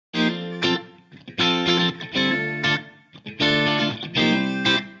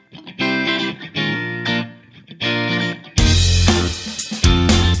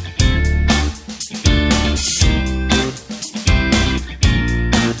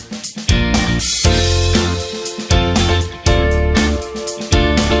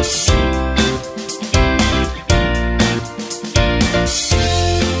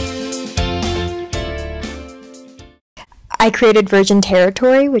created Virgin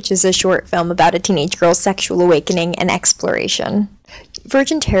Territory, which is a short film about a teenage girl's sexual awakening and exploration.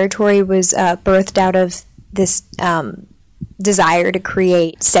 Virgin Territory was birthed out of this desire to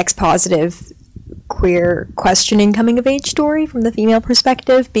create sex-positive, queer, questioning coming-of-age story from the female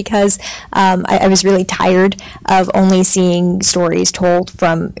perspective, because I was really tired of only seeing stories told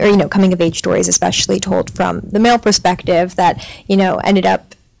from, or, you know, coming-of-age stories especially told from the male perspective that, you know, ended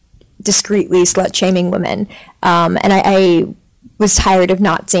up discreetly slut-shaming women. And I was tired of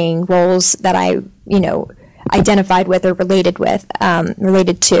not seeing roles that I, you know, identified with or related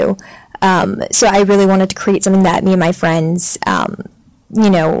to. So I really wanted to create something that me and my friends, you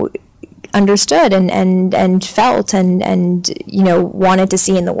know, understood and felt and you know, wanted to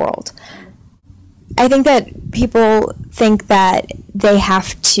see in the world. I think that people think that they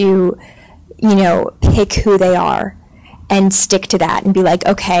have to, you know, pick who they are and stick to that and be like,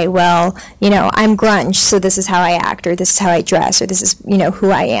 okay, well, you know, I'm grunge, so this is how I act, or this is how I dress, or this is, you know, who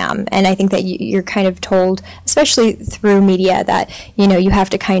I am. And I think that you're kind of told, especially through media, that, you know, you have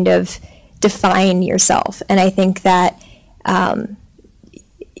to kind of define yourself. And I think that,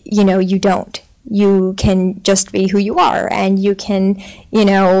 you know, you don't. You can just be who you are, and you can, you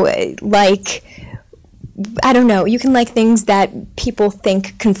know, like, I don't know, you can like things that people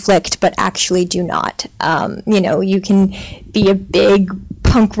think conflict but actually do not. You know, you can be a big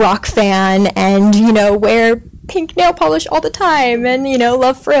punk rock fan and, you know, wear pink nail polish all the time and, you know,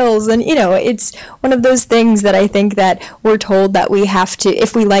 love frills, and, you know, it's one of those things that I think that we're told that we have to,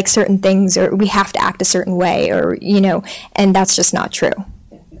 if we like certain things, or we have to act a certain way, or, you know, and that's just not true.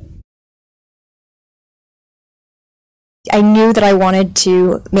 I knew that I wanted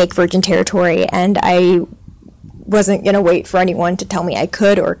to make Virgin Territory, and I wasn't going to wait for anyone to tell me I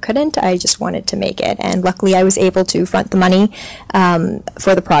could or couldn't. I just wanted to make it, and luckily I was able to front the money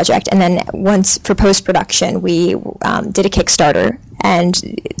for the project. And then once, for post-production, we did a Kickstarter, and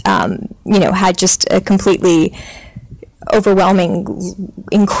you know, had just a completely overwhelming,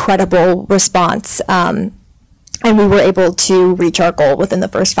 incredible response, and we were able to reach our goal within the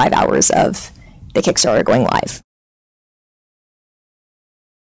first 5 hours of the Kickstarter going live.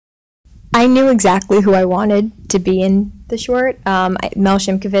 I knew exactly who I wanted to be in the short. Mel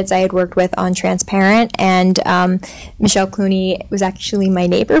Shimkovitz I had worked with on Transparent, and Michelle Clunie was actually my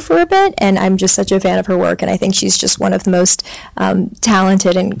neighbor for a bit, and I'm just such a fan of her work, and I think she's just one of the most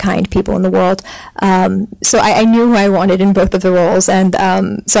talented and kind people in the world. So I knew who I wanted in both of the roles, and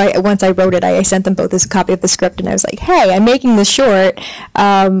so once I wrote it, I sent them both a copy of the script, and I was like, hey, I'm making this short.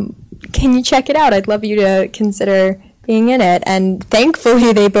 Can you check it out? I'd love you to consider being in it. And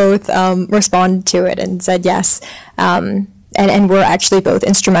thankfully they both responded to it and said yes, and were actually both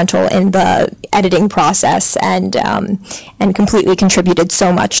instrumental in the editing process, and completely contributed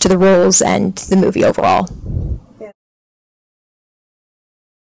so much to the roles and the movie overall. Yeah.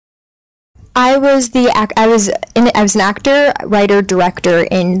 I was an actor, writer, director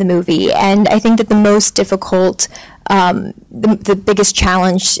in the movie, and I think that the most difficult, the biggest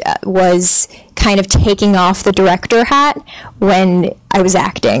challenge was kind of taking off the director hat when I was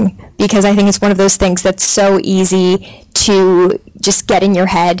acting, because I think it's one of those things that's so easy to just get in your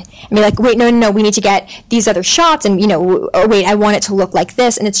head and be like, wait, no, we need to get these other shots, and, you know, or wait, I want it to look like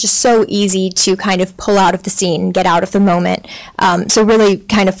this, and it's just so easy to kind of pull out of the scene, get out of the moment. So really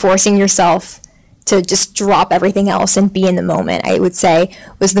kind of forcing yourself to just drop everything else and be in the moment, I would say,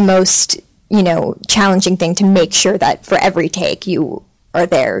 was the most, you know, challenging thing, to make sure that for every take you are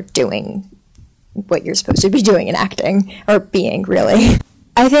there doing what you're supposed to be doing in acting, or being, really.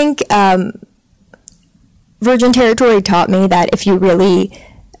 I think Virgin Territory taught me that if you really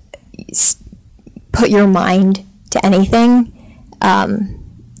put your mind to anything,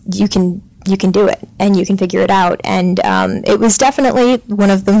 you can do it, and you can figure it out. And it was definitely one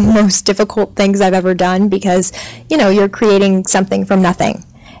of the most difficult things I've ever done, because, you know, you're creating something from nothing.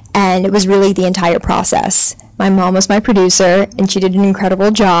 And it was really the entire process. My mom was my producer, and she did an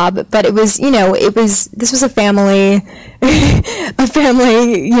incredible job, but it was, you know, this was a family,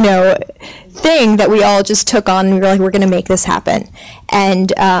 you know, thing that we all just took on, and we were like, we're gonna make this happen.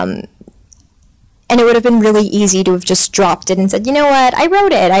 And it would have been really easy to have just dropped it and said, you know what, I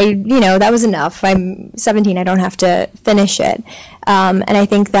wrote it, you know, that was enough. I'm 17, I don't have to finish it. And I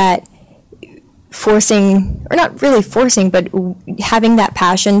think that forcing, or not really forcing, but having that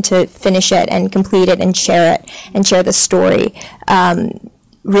passion to finish it and complete it and share the story,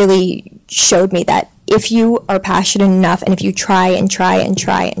 really showed me that if you are passionate enough, and if you try and try and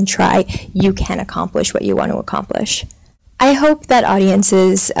try and try, you can accomplish what you want to accomplish. I hope that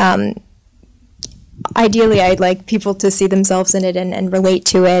audiences ideally I'd like people to see themselves in it and relate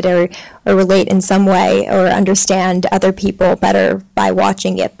to it, or relate in some way, or understand other people better by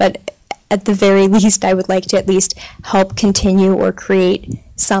watching it. But at the very least, I would like to at least help continue or create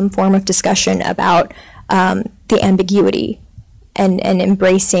some form of discussion about the ambiguity and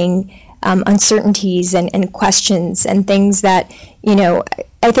embracing uncertainties and questions and things that, you know,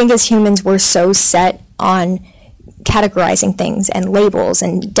 I think as humans we're so set on categorizing things and labels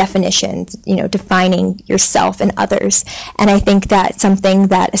and definitions, you know, defining yourself and others. And I think that something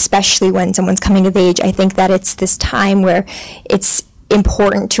that, especially when someone's coming of age, I think that it's this time where it's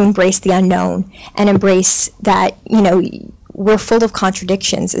important to embrace the unknown and embrace that, you know, we're full of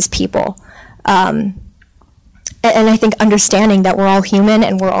contradictions as people. And I think understanding that we're all human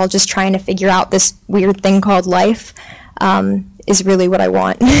and we're all just trying to figure out this weird thing called life is really what I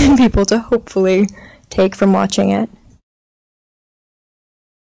want people to hopefully take from watching it.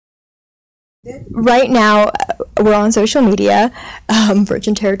 Right now, we're on social media.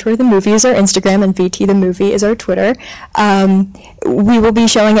 Virgin Territory the Movie is our Instagram, and VT the Movie is our Twitter. We will be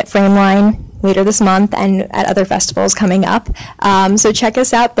showing at Frameline later this month and at other festivals coming up. So check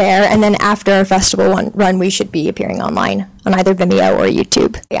us out there, and then after our festival run, we should be appearing online on either Vimeo or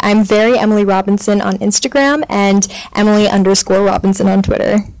YouTube. I'm very Emily Robinson on Instagram and Emily_Robinson on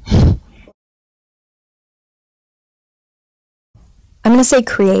Twitter. I'm going to say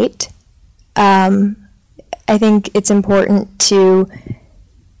create. I think it's important to,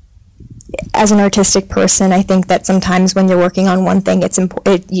 as an artistic person, I think that sometimes when you're working on one thing,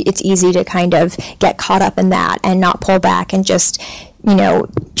 it's easy to kind of get caught up in that and not pull back and just, you know,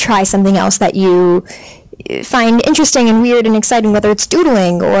 try something else that you find interesting and weird and exciting, whether it's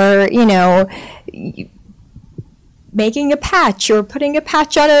doodling or, you know, making a patch or putting a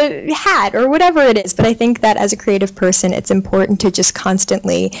patch on a hat or whatever it is. But I think that as a creative person, it's important to just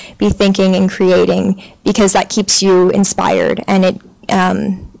constantly be thinking and creating, because that keeps you inspired and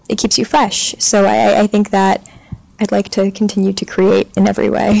it keeps you fresh. So I think that I'd like to continue to create in every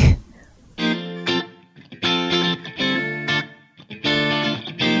way.